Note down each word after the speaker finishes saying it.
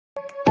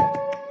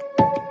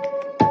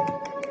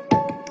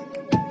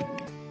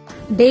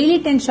Daily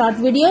 10 short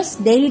videos,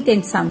 daily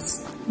 10 sums.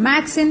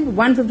 Max in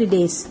 150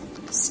 days.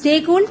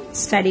 Stay cool,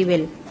 study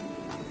well.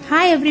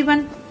 Hi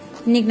everyone.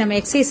 இன்னைக்கு நம்ம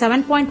exercise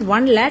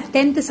 7.1ல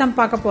 10th sum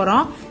பார்க்க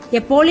போறோம்.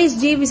 A police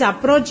jeep is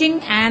approaching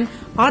an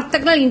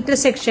orthogonal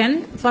intersection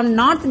from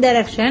north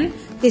direction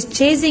is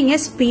chasing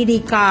a speedy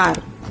car.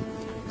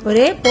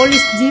 ஒரு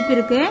police jeep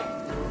இருக்கு.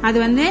 அது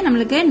வந்து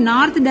நமக்கு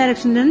north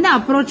directionல இருந்து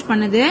approach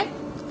பண்ணுது.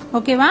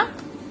 ஓகேவா?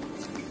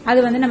 அது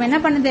வந்து நம்ம என்ன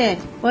பண்ணுது?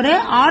 ஒரு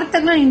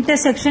orthogonal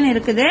intersection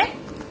இருக்குது.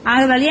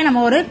 அது வழியா நம்ம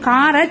ஒரு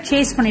காரை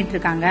சேஸ் பண்ணிட்டு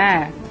இருக்காங்க.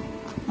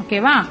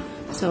 ஓகேவா?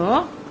 சோ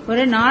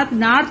ஒரு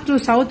நார்த் டு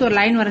சவுத் ஒரு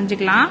லைன்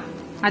வரைஞ்சிக்கலாம்.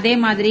 அதே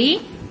மாதிரி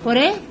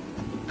ஒரு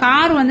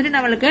கார் வந்துட்டு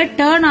நம்மளுக்கு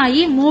டர்ன்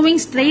ஆகி மூவிங்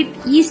ஸ்ட்ரெயிட்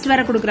ஈஸ்ட்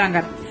வர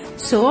கொடுக்கறாங்க.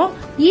 சோ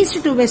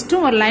ஈஸ்ட் டு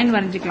வெஸ்டும் ஒரு லைன்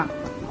வரைஞ்சிக்கலாம்.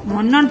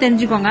 ஒன்னொன்னு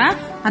தெரிஞ்சுக்கோங்க,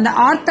 அந்த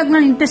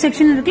ஆர்த்தோகனல்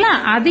இன்டர்செக்ஷன் இருக்குல்ல,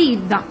 அது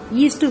இதுதான்.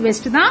 ஈஸ்ட் டு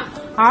வெஸ்ட் தான்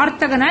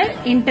ஆர்த்தோகனல்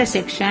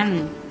இன்டர்செக்ஷன்.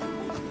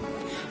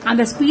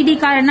 அந்த ஸ்பீடி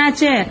கார்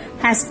என்னாச்சு?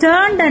 has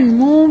turned and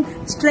moved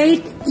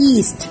straight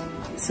east.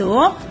 So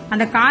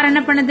அந்த கார்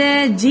என்ன பண்ணுது?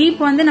 ஜீப்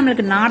வந்து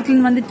நம்மளுக்கு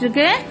நார்த்ல வந்துட்டு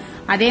இருக்கு.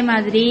 அதே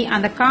மாதிரி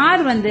அந்த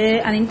கார் வந்து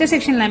அந்த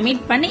இன்டர்செக்ஷன்ல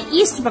மீட் பண்ணி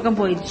ஈஸ்ட் பக்கம்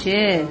போயிடுச்சு.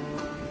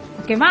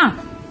 ஓகேவா?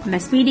 அந்த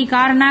ஸ்பீடி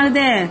கார் என்ன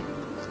ஆகுது?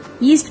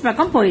 ஈஸ்ட்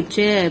பக்கம்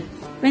போயிடுச்சு.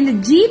 when the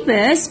jeep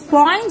is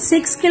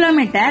 0.6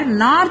 kilometer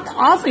north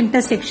of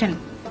intersection,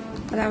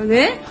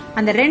 அதாவது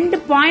அந்த ரெண்டு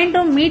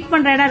பாயிண்டும் மீட்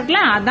பண்ற இடம்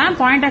இருக்குல்ல, அதான்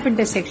பாயிண்ட் ஆஃப்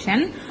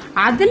இன்டர்செக்ஷன்.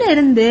 அதுல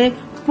இருந்து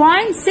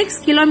 0.6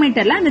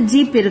 கிலோமீட்டர்ல அந்த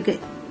ஜீப் இருக்கு.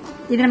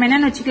 இது நம்ம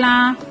என்னன்னு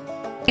வச்சுக்கலாம்?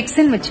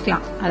 எக்ஸ்ன்னு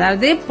வச்சுக்கலாம்.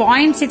 அதாவது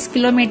 0.6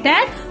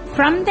 கிலோமீட்டர்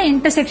ஃப்ரம் த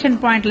இன்டர்செக்ஷன்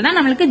பாயிண்ட்ல தான்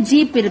நம்மளுக்கு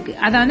ஜீப் இருக்கு.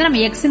 அதை வந்து நம்ம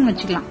எக்ஸ்ன்னு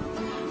வச்சுக்கலாம்.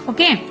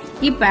 ஓகே,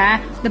 இப்ப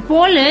the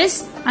police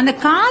அந்த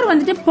கார்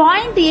வந்துட்டு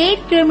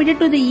 0.8 கிலோமீட்டர்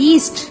டு த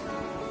ஈஸ்ட்.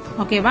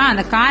 ஓகேவா?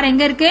 அந்த கார்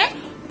எங்க இருக்கு?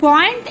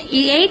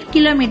 0.8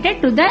 kilometre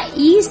to the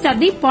east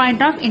of the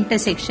point of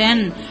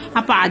intersection.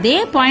 அப்ப அதே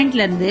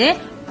பாயிண்ட்ல இருந்து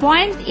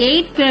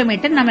 0.8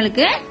 கிலோமீட்டர்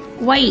நம்மளுக்கு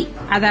y,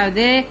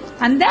 அதாவது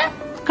அந்த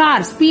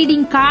கார்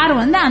ஸ்பீடிங் கார்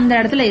வந்து அந்த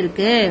இடத்துல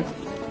இருக்கு.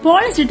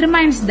 Police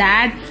determines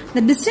that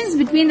the distance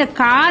between the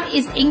car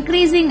is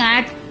increasing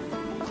at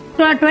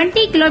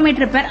 20 km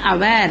per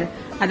hour.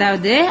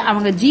 அதாவது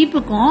அவங்க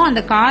ஜீப்புக்கும்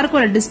அந்த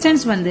காருக்கும்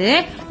டிஸ்டன்ஸ் வந்து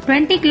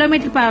 20 km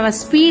per hour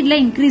ஸ்பீட்ல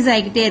இன்க்ரீஸ்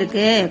ஆகிட்டே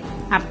இருக்கு.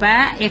 அப்ப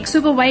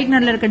எக்ஸுக்கும் ஒய்க்கு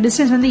நடுவுல இருக்க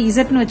டிஸ்டன்ஸ் வந்து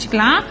இசட்னு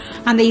வச்சுக்கலாம்.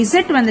 அந்த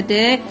இசட் வந்துட்டு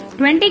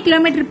 20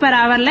 km per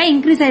hourல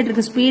இன்க்ரீஸ் ஆயிட்டு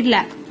இருக்கு ஸ்பீட்ல.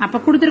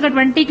 அப்ப கொடுத்திருக்க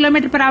 20 km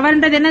per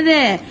hourன்றது என்னது?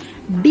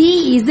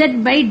 dz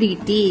by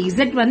dt.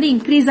 z வந்து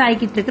இன்க்ரீஸ்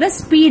ஆகிட்டு இருக்கிற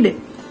speed.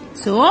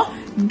 So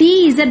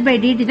dz by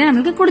dt தான்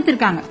நமக்கு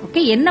கொடுத்திருக்காங்க.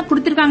 ஓகே, என்ன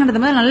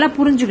கொடுத்திருக்காங்கன்றத நல்லா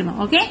புரிஞ்சுக்கணும்.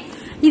 ஓகே,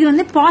 இது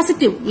வந்து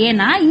பாசிட்டிவ்,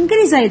 ஏன்னா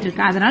இன்க்ரீஸ் ஆயிட்டு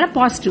இருக்கு, அதனால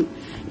positive.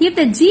 If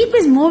the jeep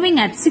is moving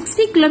at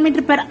 60 km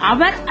per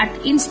hour at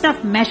instant of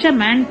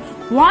measurement,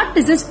 what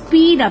is the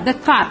speed of the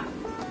car?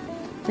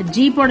 The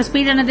jeep oda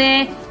speed என்னது?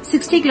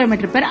 60 km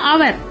per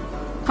hour.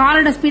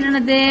 காரோட speed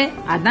என்னது?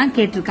 அதான்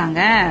கேட்டிருக்காங்க.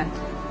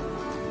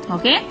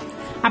 Okay,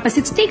 அப்ப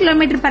 60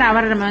 km per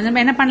hour நம்ம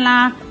வந்து என்ன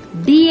பண்ணலாம்?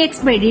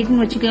 dx by dt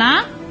ன்னு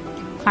வச்சுக்கலாம்.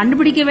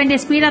 கண்டுபிடிக்க வேண்டிய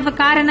ஸ்பீட் ஆஃப்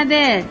கார்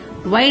என்னது?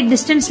 y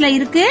டிஸ்டன்ஸ்ல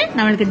இருக்கு,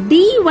 நம்மளுக்கு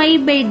dy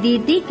by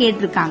dt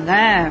கேட்டிருக்காங்க.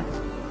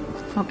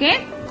 ஓகே,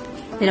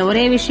 இதுல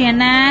ஒரே விஷயம்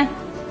என்ன,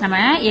 நம்ம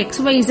x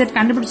y z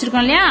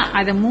கண்டுபிடிச்சிருக்கோம் இல்லையா,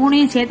 அது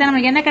மூணையும் சேர்த்தா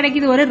நமக்கு என்ன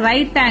கிடைக்குது? ஒரு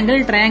ரைட்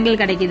ஆங்கிள் ட்ரையாங்கிள்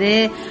கிடைக்குது.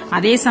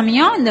 அதே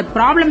சமயம் இந்த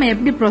ப்ராப்ளம்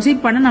எப்படி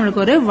ப்ரொசீட் பண்ண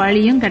நம்மளுக்கு ஒரு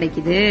வழியும்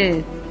கிடைக்குது.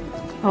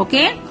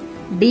 Okay,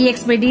 dx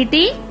by dt,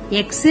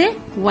 x,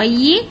 y,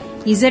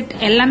 z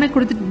எல்லாமே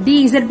கொடுத்து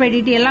dz by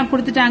dt எல்லாம்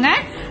கொடுத்துட்டாங்க.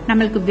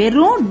 நம்மளுக்கு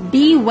வெறும்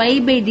dy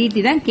by dt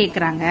தான்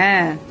கேக்குறாங்க.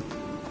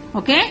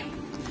 ஓகே,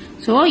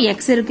 சோ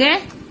x இருக்கு,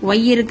 y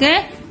இருக்கு,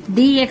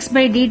 dx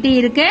by dt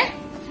இருக்கு,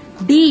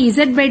 dz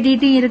by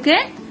dt இருக்கு,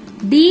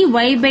 dy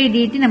by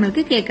dt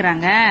நம்மளுக்கு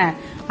கேக்குறாங்க.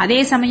 அதே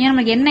சமயம்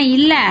நமக்கு என்ன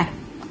இல்ல?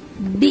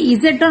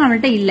 dz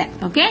நம்மள்ட்ட இல்ல.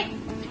 ஓகே,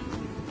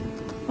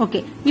 ஓகே,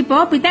 இப்போ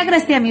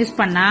பித்தாகரஸ் தியரம் யூஸ்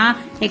பண்ணா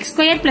x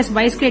squared plus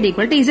y squared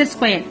equal to z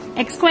squared.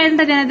 x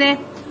squaredன்றது என்னது?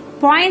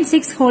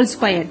 0.6 whole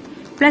squared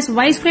plus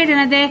y squared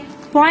என்னது?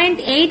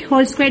 0.8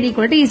 whole squared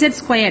equal to z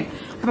squared.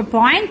 அப்ப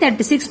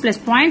 0.36 plus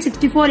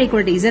 0.64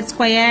 equal to z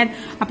squared.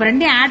 அப்ப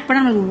ரெண்டையும் add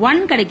பண்ணா நமக்கு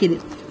 1 கிடைக்குது.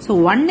 So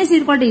 1 is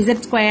equal to z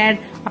squared.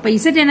 அப்ப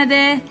z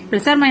என்னது?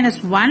 plus or minus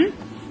 1.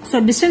 So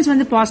distance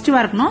வந்து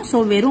பாசிட்டிவா இருக்கணும். So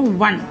வெறும்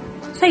 1.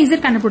 So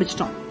z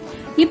கண்டுபிடிச்சிட்டோம்.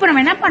 இப்போ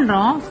நம்ம என்ன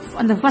பண்றோம்?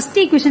 அந்த ஃபர்ஸ்ட்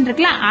ஈக்குவேஷன்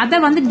இருக்குல்ல, அத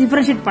வந்து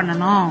டிஃபரன்ஷியேட்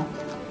பண்ணனும்.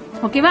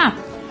 ஓகேவா?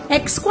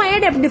 x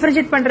squared எப்படி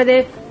டிஃபரன்ஷியேட் பண்றது?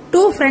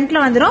 2 ஃப்ரண்ட்ல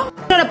வந்துரும்,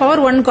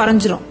 பவர் 1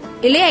 குறைஞ்சிரும்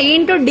இல்லையா?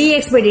 into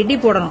dx by dt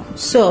போடணும்.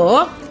 So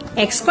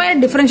x squared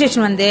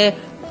டிஃபரன்ஷியேஷன் வந்து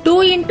 2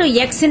 into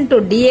x into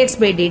dx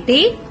by dt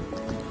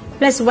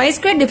plus y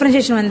squared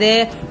differentiation வந்து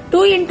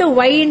 2 into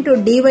y into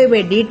dy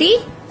by dt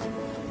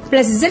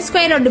plus z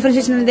squared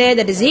differentiation வந்து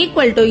that is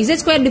equal to z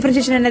squared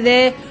differentiation என்னது?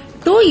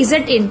 2z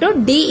into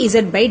dz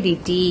by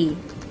dt.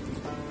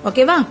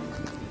 ஓகேவா?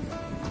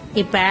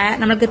 இப்ப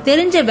நமக்கு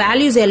தெரிஞ்ச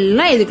values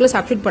எல்லாம் இதுக்குள்ள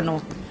substitute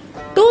பண்ணுவோம்.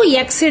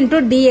 2x into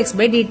dx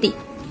by dt.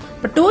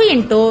 இப்ப 2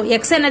 into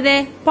x என்னது?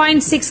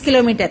 0.6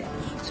 கிலோமீட்டர்.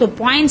 So So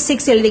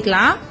 0.6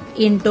 எழுதிக்கலாம்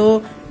into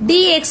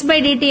dx by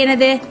dt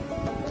என்னது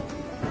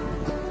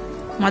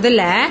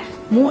முதல்ல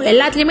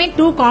எல்லாத்துலயுமே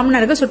 2 காமனா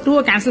இருக்கு. சோ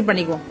 2 கேன்சல்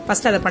பண்ணிக்குவோம்.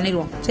 ஃபர்ஸ்ட் அதை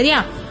பண்ணிடுவோம். சரியா?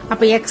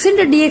 அப்ப x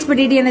into dx by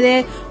dt என்னது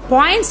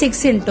 0.6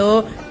 into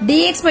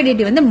dx by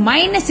dt வந்து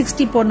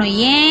 -60 போடணும்.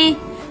 ஏன்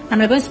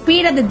நமக்கு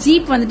ஸ்பீட் ஆஃப் தி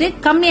ஜீப் வந்துட்டு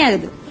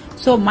கம்மியாகுது.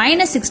 சோ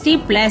 -60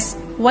 பிளஸ்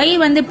y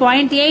வந்து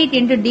 0.8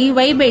 into dy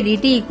by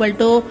dt equal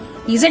to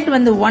z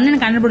வந்து 1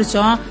 ன்னு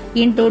கண்டுபிடிச்சோம்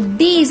into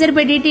dz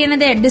by dt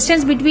என்னது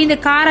distance between the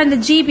car and the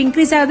jeep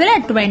increase ஆகுதுல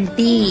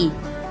 20.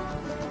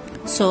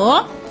 So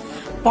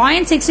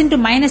 0.6 into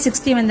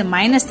 -60 வந்து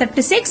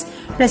 -36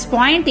 plus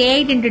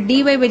 0.8 into dy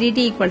by dt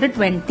equal to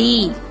 20.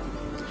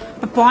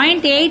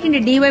 0.8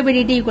 into dy by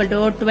dt equal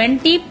to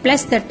 20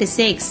 plus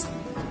 36.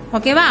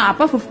 ஓகேவா?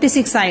 அப்ப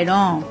 56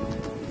 ஆயிடும்.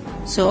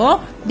 So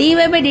dy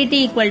by dt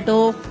equal to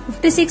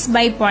 56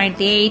 by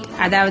 0.8.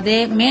 அதாவது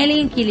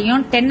மேலையும்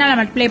கீழையும் 10 ஆல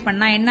multiply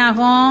பண்ணா என்ன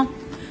ஆகும்?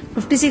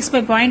 56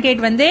 by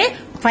 0.8 வந்து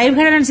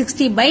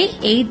 560 by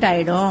 8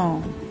 ஆயிடும்.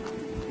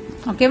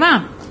 ஓகேவா?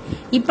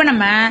 இப்ப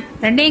நம்ம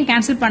ரெண்டையும்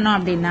கேன்சல் பண்ணோம்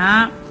அப்படின்னா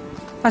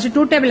ஃபர்ஸ்ட்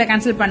 2 டேபிள்ல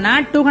கேன்சல் பண்ணா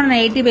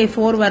 280 by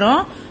 4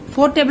 வரும்.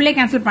 4 டேபிள்ல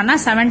கேன்சல் பண்ணா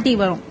 70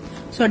 வரும்.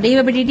 சோ dy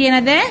by dt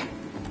என்னது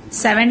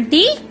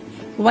 70,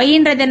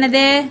 yன்றது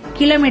என்னது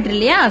கிலோமீட்டர்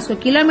இல்லையா? சோ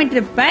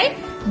கிலோமீட்டர் பை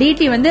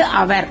dt வந்து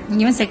அவர்.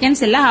 இங்க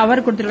செகண்ட்ஸ் இல்ல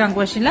அவர் கொடுத்திருக்காங்க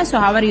क्वेश्चनல. சோ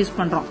அவர் யூஸ்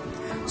பண்றோம்.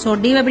 சோ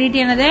dy by dt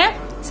என்னது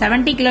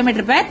 70 km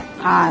per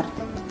hour.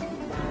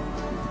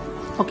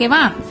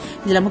 ஓகேவா?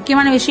 இதுல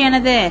முக்கியமான விஷயம்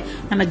என்னது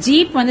நம்ம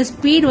ஜீப் வந்து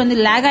ஸ்பீட் வந்து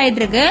லேக்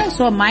ஆயிட்டு இருக்கு.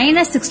 சோ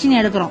 -16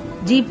 எடுக்கிறோம்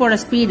ஜீப்போட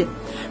ஸ்பீடு.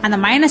 அந்த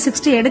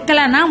 -60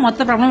 எடுக்கலன்னா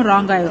மொத்த ப்ராப்ளம்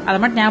ராங் ஆயிடும். அதை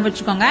மட்டும் ஞாபகம்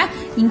வச்சுக்கோங்க.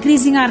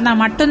 இன்க்ரீசிங்கா இருந்தா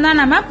மட்டும் தான்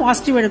நம்ம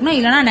பாசிட்டிவ் எடுக்கணும்,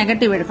 இல்லனா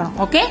நெகட்டிவ் எடுக்கணும்.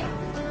 ஓகே?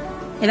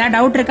 ஏதாவது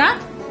டவுட் இருக்கா?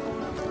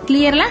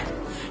 கிளியர்ல?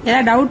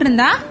 ஏதாவது டவுட்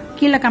இருந்தா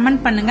கீழே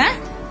கமெண்ட் பண்ணுங்க.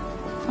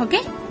 Okay,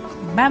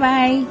 bye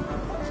bye.